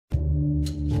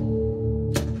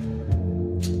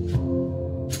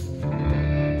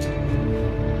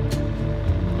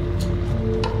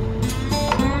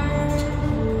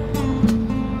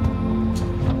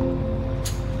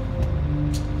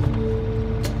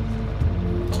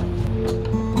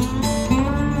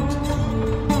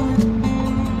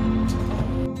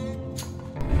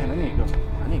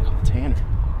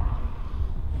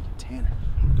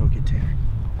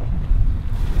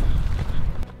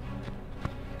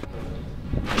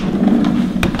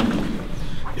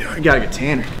I gotta get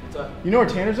Tanner. What's up? You know where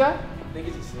Tanner's at? I think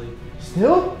he's asleep.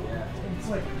 Still? Yeah. It's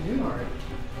like noon already.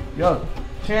 Yo,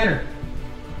 Tanner.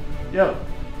 Yo.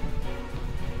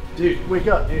 Dude, wake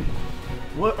up, dude.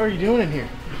 What are you doing in here?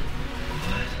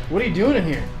 What are you doing in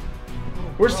here?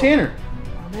 Where's Tanner?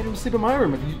 I made him sleep in my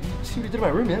room. You see what he did in my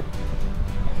room yet?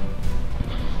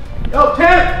 Yo,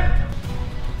 Tanner!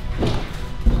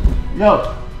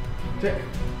 Yo.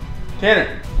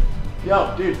 Tanner.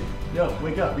 Yo, dude. Yo,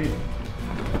 wake up, dude.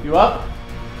 You up?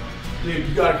 Dude,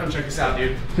 you gotta come check this out,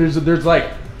 dude. There's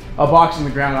like a box in the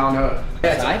ground, I don't know.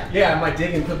 Yeah, I'm like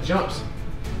digging for the jumps.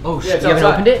 Oh Yeah, shit, you haven't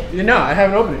opened it? Yeah, no, I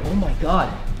haven't opened it. Oh my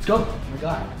god. Let's go. Oh my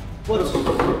god. What?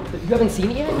 You haven't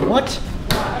seen it yet? What?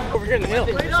 Over here in the hill.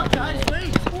 Wait up, guys,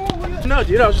 wait. No,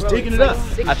 dude, I was just digging it up.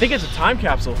 I think it's a time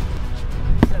capsule.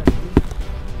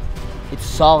 It's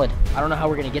solid. I don't know how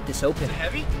we're gonna get this open.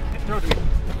 Heavy? Throw it to me.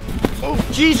 Oh,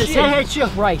 Jesus. Hey, chill.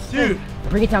 Christ. Dude.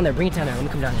 Bring it down there, Let me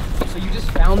come down there. So you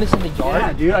just found this in the yard?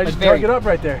 Yeah, dude, I just dug it up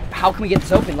right there. How can we get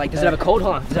this open? Like, does it have a code?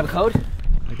 Hold on, does it have a code?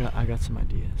 I got some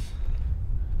ideas.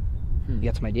 You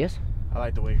got some ideas? I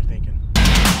like the way you're thinking.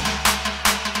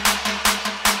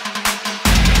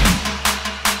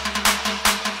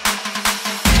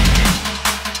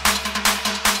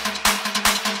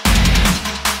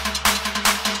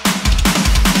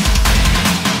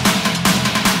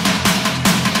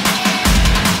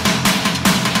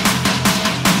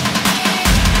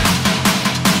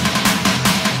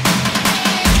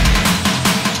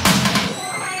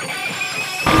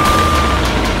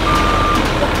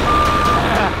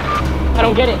 I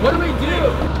don't get it. What do we do?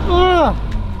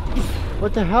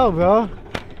 What the hell, bro?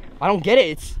 I don't get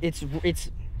it. It's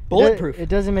bulletproof. It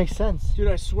doesn't make sense. Dude,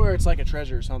 I swear it's like a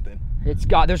treasure or something. There's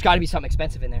got to be something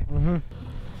expensive in there.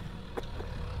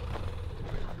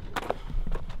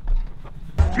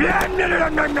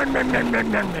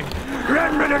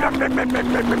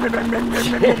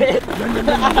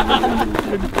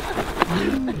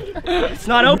 It's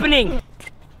not opening.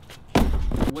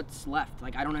 What's left?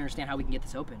 Like, I don't understand how we can get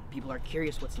this open. People are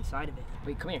curious what's inside of it.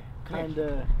 Wait, come here.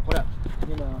 Kinda, What up?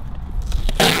 you know.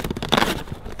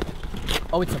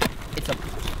 Oh, it's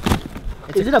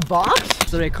Is it a box?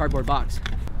 It's literally a cardboard box.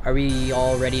 Are we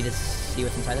all ready to see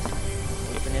what's inside this?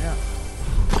 Open it up.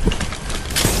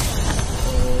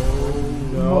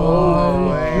 No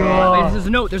way. Wait, there's a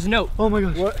note. There's a note. Oh my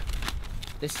gosh. What?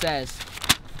 This says,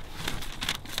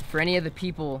 for any of the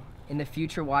people in the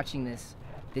future watching this,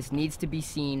 this needs to be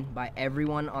seen by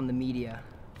everyone on the media.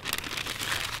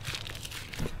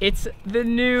 It's the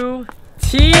new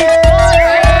T.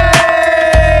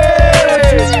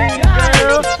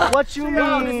 What you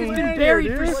mean? This has been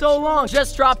buried for so long.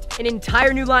 Just dropped an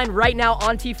entire new line right now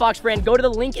on T-Fox brand. Go to the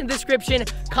link in the description,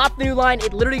 cop the new line.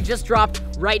 It literally just dropped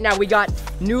right now. We got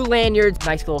new lanyards,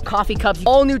 nice little coffee cups,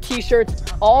 all new t-shirts,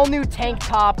 all new tank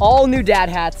top, all new dad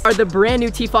hats. Are the brand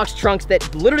new T-Fox trunks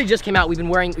that literally just came out. We've been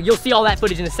wearing, you'll see all that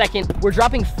footage in a second. We're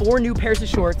dropping 4 new pairs of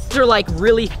shorts. They're like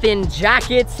really thin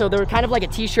jackets, so they're kind of like a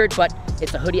t-shirt, but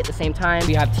it's a hoodie at the same time.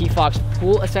 We have T-Fox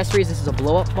pool accessories. This is a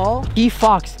blow-up ball.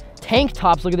 T-Fox tank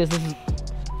tops. Look at this. This is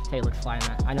Tay looks fly in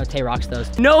that. I know Tay rocks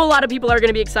those. Know a lot of people are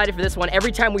gonna be excited for this one.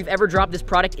 Every time we've ever dropped this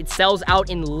product, it sells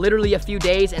out in literally a few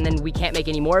days, and then we can't make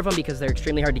any more of them because they're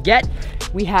extremely hard to get.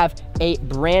 We have a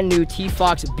brand new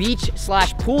T-Fox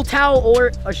beach/pool towel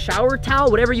or a shower towel,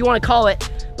 whatever you wanna call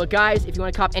it. But guys, if you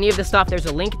wanna cop any of this stuff, there's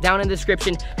a link down in the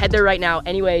description. Head there right now.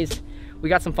 Anyways, we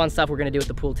got some fun stuff we're gonna do at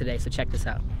the pool today, so check this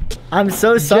out. I'm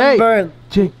so sunburned.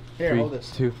 Jake. Here, 3, hold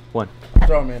this. 2, 1.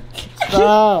 Throw him in.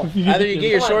 Stop. Either you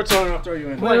get your shorts on or I'll throw you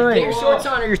in. Wait. Get your shorts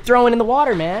on or you're throwing in the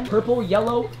water, man. Purple,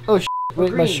 yellow. Oh, wait, my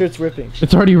green. shirt's ripping.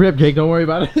 It's already ripped, Jake. Don't worry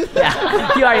about it.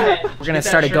 Yeah, you already know. We're gonna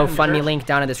start a GoFundMe link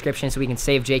down in the description so we can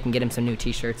save Jake and get him some new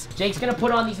t-shirts. Jake's gonna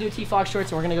put on these new T-Fox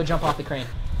shorts and we're gonna go jump off the crane.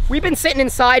 We've been sitting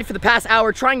inside for the past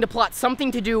hour trying to plot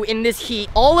something to do in this heat.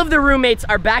 All of the roommates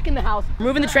are back in the house,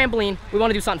 moving the trampoline. We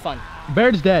wanna do something fun.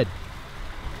 Baird's dead.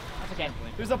 That's okay.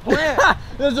 There's a plant.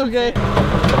 That's okay.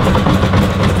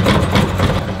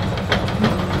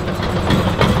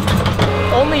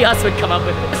 Only us would come up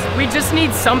with this. We just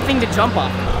need something to jump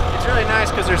off. It's really nice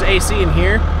because there's AC in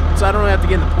here, so I don't really have to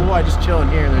get in the pool. I just chill in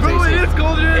here and there's AC. It is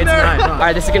colder in It's there. nice. All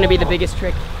right, this is gonna be the biggest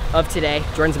trick of today.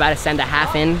 Jordan's about to send a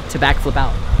half in to backflip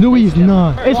out. No, he's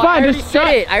not. It's Well, fine. I already Just said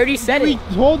it. I already said We it.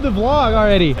 told the vlog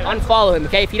already. Unfollow him,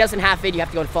 okay? If he doesn't half it, you have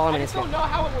to go and follow him on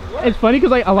Instagram. It's funny because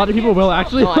like a lot of people will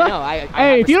actually. No, I know. I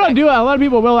Hey, have if you don't respect. do it, a lot of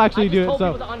people will I actually just do it. told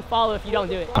So people to unfollow if you don't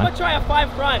do it. I'm gonna try a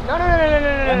 5 front.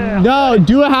 no,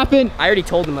 do it happen. I already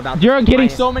told them about You're getting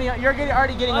minus. so many. You're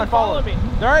already getting Unfollow unfollowed. me.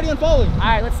 They're already unfollowing. All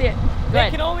right, let's see it. Go They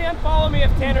ahead. can only unfollow me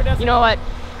if Tanner doesn't. You know what?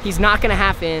 He's not gonna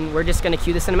half in. We're just gonna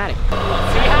cue the cinematic.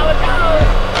 See how it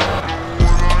goes.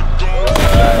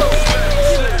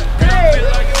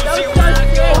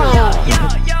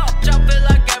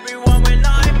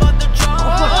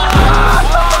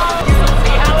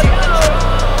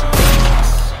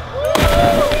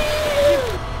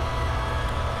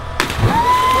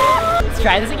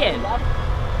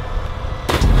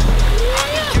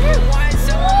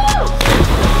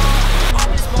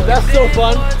 so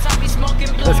fun.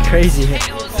 That's crazy.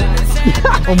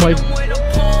 Oh my.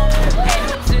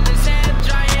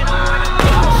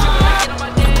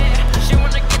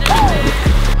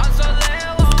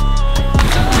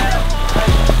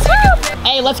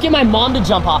 Hey, let's get my mom to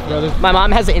jump off it. My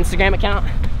mom has an Instagram account,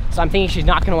 so I'm thinking she's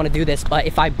not gonna wanna do this, but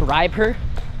if I bribe her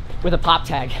with a pop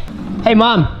tag. Hey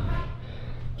mom,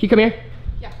 can you come here?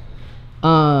 Yeah.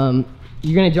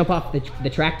 You're gonna jump off the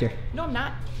tractor. No, I'm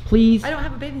not. Please? I don't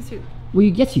have a bathing suit. Well,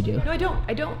 yes you do. No, I don't.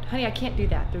 I don't. Honey, I can't do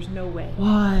that. There's no way. What?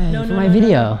 No, For no, my no,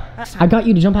 video. no. I got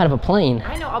you to jump out of a plane.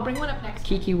 I know. I'll bring one up next.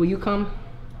 Kiki, will you come?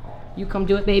 You come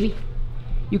do it, baby.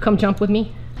 You come jump with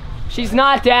me. She's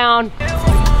not down.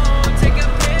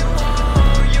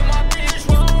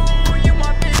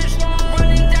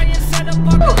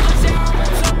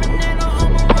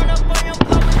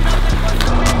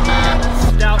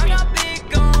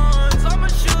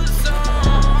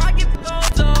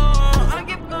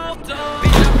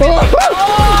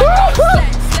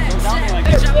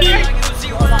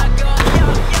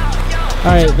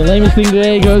 All right, the lamest thing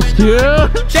today goes to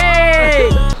Jay!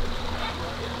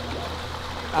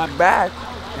 I'm back,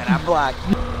 and I'm black.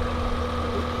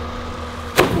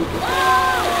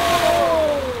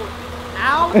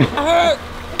 Ow! It hurt!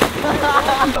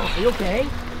 Are you okay?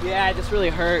 Yeah, it just really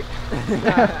hurt.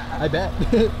 I bet.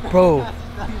 Bro.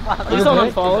 Please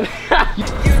don't unfollow me.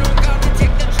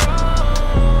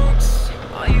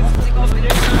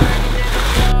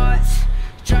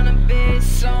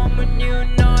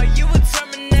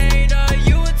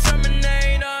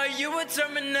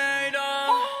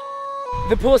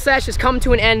 The pool sesh has come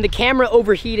to an end. The camera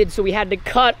overheated, so we had to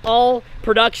cut all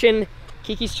production.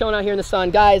 Kiki's chilling out here in the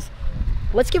sun. Guys,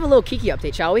 let's give a little Kiki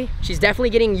update, shall we? She's definitely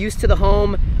getting used to the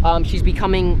home. She's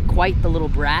becoming quite the little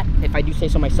brat, if I do say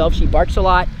so myself. She barks a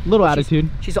lot. Little attitude.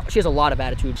 She has a lot of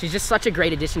attitude. She's just such a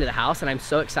great addition to the house, and I'm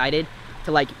so excited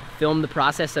to like film the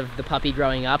process of the puppy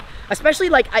growing up. Especially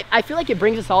like, I feel like it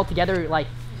brings us all together like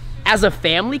as a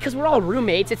family, because we're all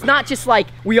roommates. It's not just like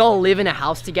we all live in a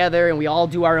house together and we all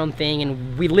do our own thing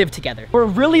and we live together. We're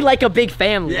really like a big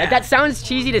family. Yeah. Like that sounds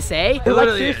cheesy to say, but like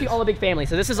seriously all a big family.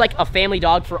 So this is like a family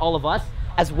dog for all of us,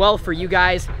 as well for you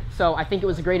guys. So I think it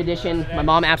was a great addition. My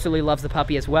mom absolutely loves the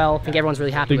puppy as well. I think everyone's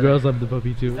really happy The with girls love the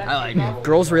puppy too. it. I like it.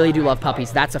 Girls really do love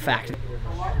puppies. That's a fact.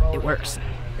 It works.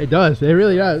 It does. It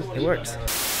really does. It works.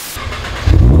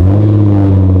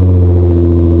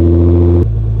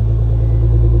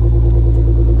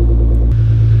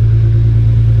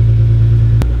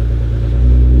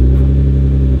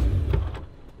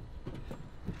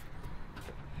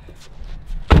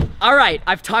 All right,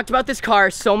 I've talked about this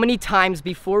car so many times.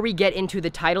 Before we get into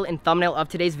the title and thumbnail of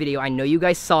today's video, I know you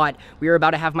guys saw it. We are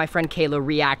about to have my friend Kayla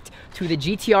react to the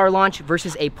GTR launch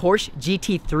versus a Porsche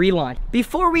GT3 launch.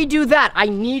 Before we do that, I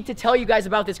need to tell you guys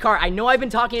about this car. I know I've been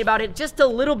talking about it just a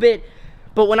little bit,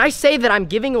 but when I say that I'm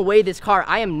giving away this car,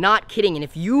 I am not kidding. And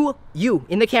if you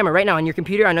in the camera right now on your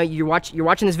computer, I know you're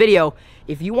watching this video,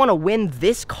 if you wanna win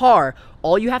this car,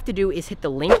 all you have to do is hit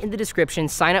the link in the description,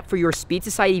 sign up for your Speed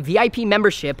Society VIP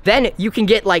membership. Then you can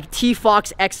get like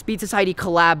T-Fox X Speed Society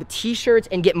collab t-shirts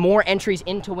and get more entries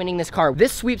into winning this car.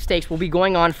 This sweepstakes will be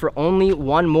going on for only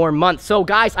 1 more month. So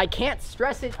guys, I can't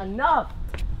stress it enough.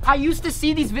 I used to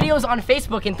see these videos on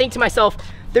Facebook and think to myself,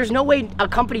 there's no way a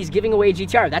company's giving away a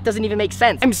GTR. That doesn't even make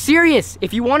sense. I'm serious.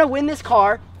 If you wanna win this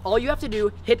car, all you have to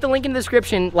do, hit the link in the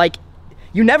description. Like,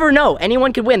 you never know,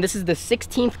 anyone could win. This is the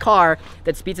 16th car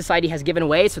that Speed Society has given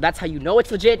away, so that's how you know it's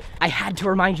legit. I had to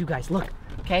remind you guys, look,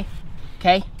 okay?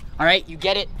 Okay, all right, you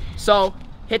get it. So,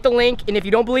 hit the link, and if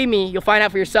you don't believe me, you'll find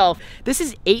out for yourself. This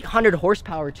is 800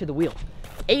 horsepower to the wheel.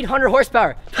 800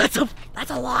 horsepower, that's a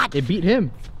lot. It beat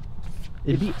him.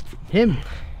 It beat him.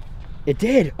 It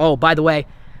did. Oh, by the way,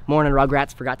 morning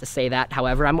Rugrats, forgot to say that.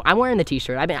 However, I'm wearing the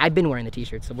t-shirt. I've been wearing the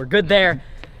t-shirt, so we're good there.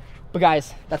 But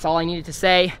guys, that's all I needed to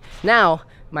say. Now,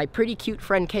 my pretty cute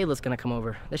friend Kayla's gonna come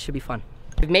over. This should be fun.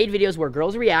 We've made videos where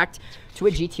girls react to a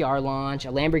GTR launch, a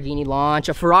Lamborghini launch,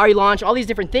 a Ferrari launch, all these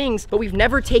different things, but we've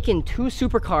never taken two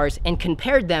supercars and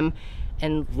compared them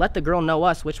and let the girl know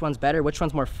us which one's better, which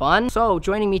one's more fun. So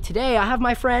joining me today, I have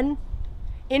my friend.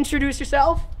 Introduce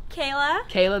yourself. Kayla.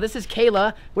 Kayla, this is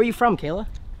Kayla. Where are you from, Kayla?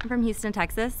 I'm from Houston,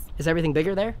 Texas. Is everything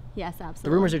bigger there? Yes, absolutely.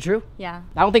 The rumors are true? Yeah.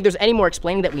 I don't think there's any more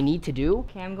explaining that we need to do.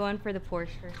 Okay, I'm going for the Porsche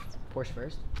first. Porsche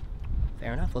first.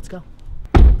 Fair enough, let's go.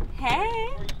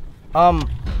 Hey. I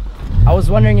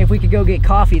was wondering if we could go get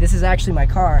coffee. This is actually my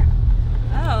car.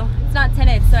 Oh, it's not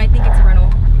tinted, so I think it's a rental.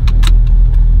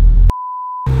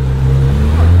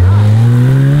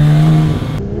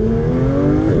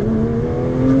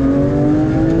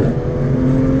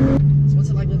 So what's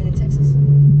it like living in Texas?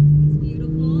 It's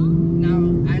beautiful.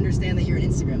 Now, I understand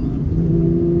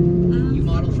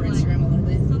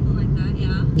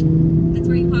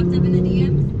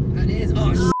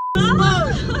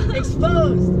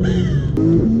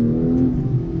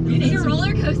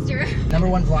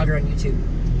 #1 vlogger on YouTube.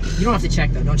 You don't have to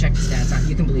check though. Don't check the stats.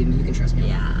 You can believe me. You can trust me.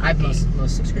 Yeah. I have most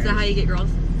subscribers. Is that how you get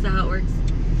girls? Is that how it works?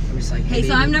 I'm just like, Hey,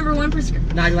 so I'm #1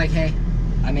 prescriber. No, I'd be like, hey,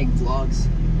 I make vlogs,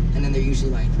 and then they're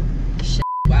usually like, shit,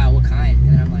 wow, what kind?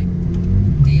 And then I'm like,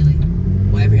 daily,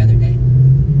 well, every other day,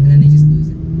 and then they just lose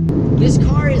it. This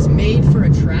car is made for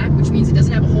a track, which means it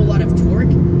doesn't have a whole lot of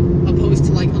torque, opposed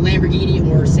to like a Lamborghini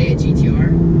or say a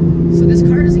GTR. So this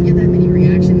car doesn't get that many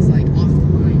reactions like off the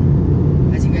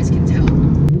line, as you guys can tell.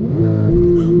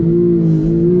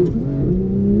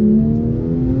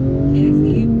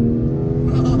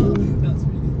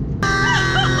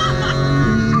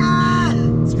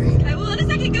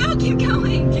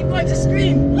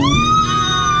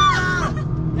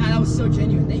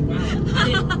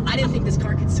 I didn't think this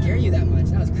car could scare you that much.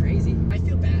 That was crazy. I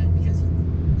feel bad because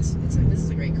this is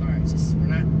a great car. It's just we're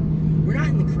not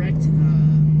in the correct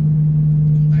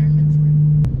environment for it.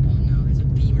 Oh no, there's a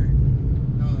Beamer.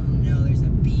 Oh no, there's a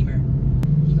Beamer.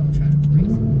 He gonna try to race it.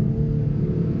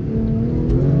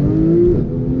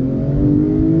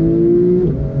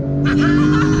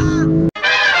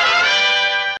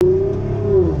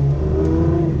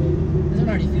 This one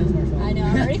already feels more fun. I know.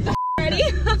 I'm already ready.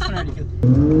 This one already feels.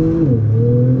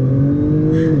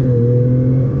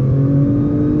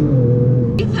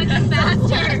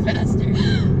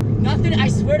 Nothing, I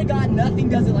swear to God, nothing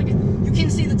does it like it. You can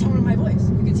see the tone of my voice.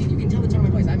 You can tell the tone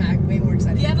of my voice. I'm way more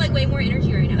excited. You have like way more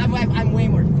energy right now. I'm way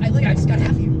more. I just got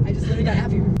happier. I just literally got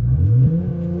happier.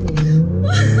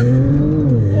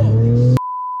 Holy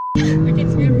that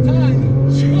gets me every time.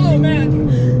 Oh man.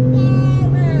 Oh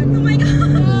man. Oh my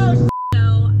God. Oh,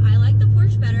 So I like the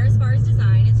Porsche better as far as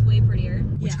design. It's way prettier.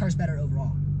 Which car's better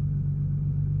overall?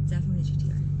 Definitely the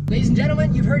GTR. Ladies and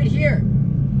gentlemen, you've heard it here.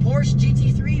 Porsche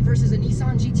GT3 versus a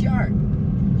Nissan GTR.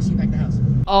 We'll see you back at the house.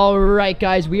 All right,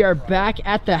 guys, we are back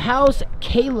at the house.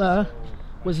 Kayla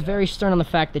was very stern on the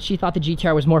fact that she thought the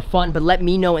GTR was more fun, but let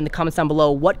me know in the comments down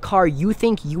below what car you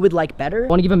think you would like better. I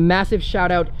want to give a massive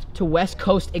shout out to West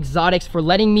Coast Exotics for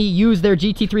letting me use their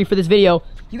GT3 for this video.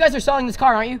 You guys are selling this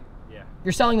car, aren't you? Yeah.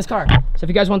 You're selling this car. So if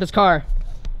you guys want this car,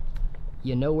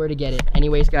 you know where to get it.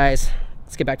 Anyways, guys,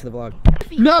 let's get back to the vlog.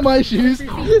 Not my shoes.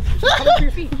 Come up to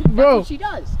your feet. Bro. That's what she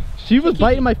does. She was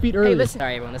biting my feet earlier. Hey, listen.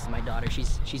 Sorry, everyone. This is my daughter.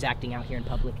 She's acting out here in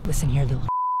public. Listen here, little.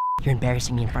 You're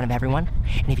embarrassing me in front of everyone.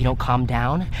 And if you don't calm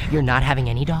down, you're not having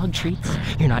any dog treats.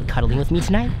 You're not cuddling with me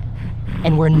tonight.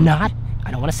 And we're not,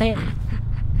 I don't want to say it,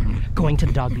 going to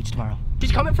the dog beach tomorrow.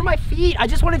 She's coming for my feet. I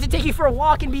just wanted to take you for a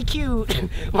walk and be cute.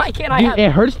 Why can't I have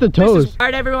it? Hurts the toes. All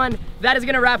right, everyone. That is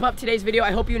going to wrap up today's video.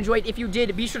 I hope you enjoyed. If you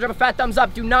did, be sure to drop a fat thumbs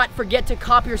up. Do not forget to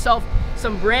cop yourself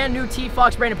some brand new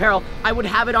T-Fox brand apparel. I would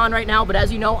have it on right now, but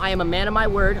as you know, I am a man of my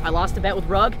word. I lost a bet with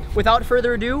Rug. Without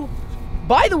further ado,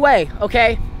 by the way,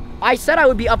 okay, I said I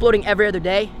would be uploading every other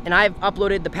day, and I've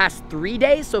uploaded the past 3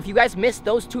 days. So if you guys missed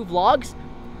those 2 vlogs,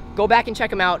 go back and check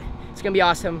them out. It's gonna be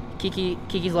awesome.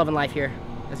 Kiki's loving life here,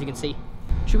 as you can see.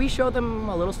 Should we show them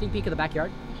a little sneak peek of the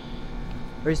backyard?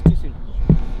 Or is it too soon?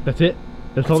 That's it.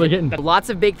 That's all they're getting. Lots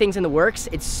of big things in the works.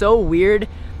 It's so weird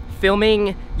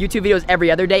filming YouTube videos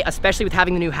every other day, especially with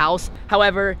having the new house.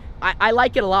 However, I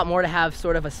like it a lot more to have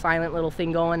sort of a silent little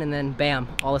thing going, and then bam,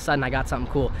 all of a sudden I got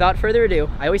something cool. Without further ado,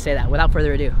 I always say that, without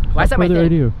further ado. Why is that my thing? Without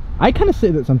further ado. I kind of say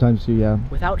that sometimes too, yeah.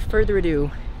 Without further ado,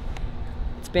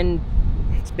 it's been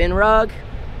Rug.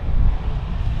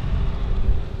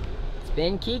 It's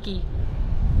been Kiki.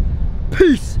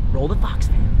 Peace. Roll the Fox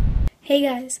fam. Hey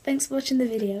guys, thanks for watching the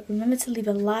video. Remember to leave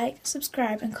a like,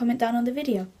 subscribe and comment down on the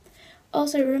video.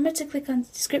 Also remember to click on the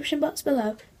description box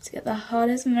below to get the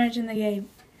hardest merch in the game.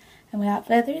 And without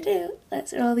further ado,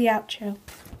 let's roll the outro.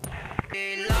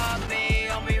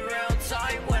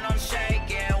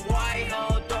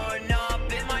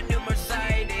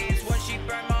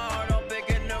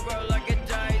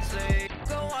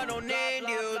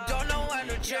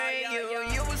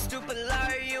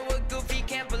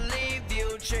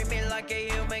 Treat me like a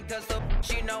human, cause the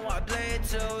you know I bleed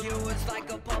too. You was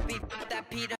like a puppy, that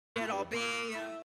Peter, I'll be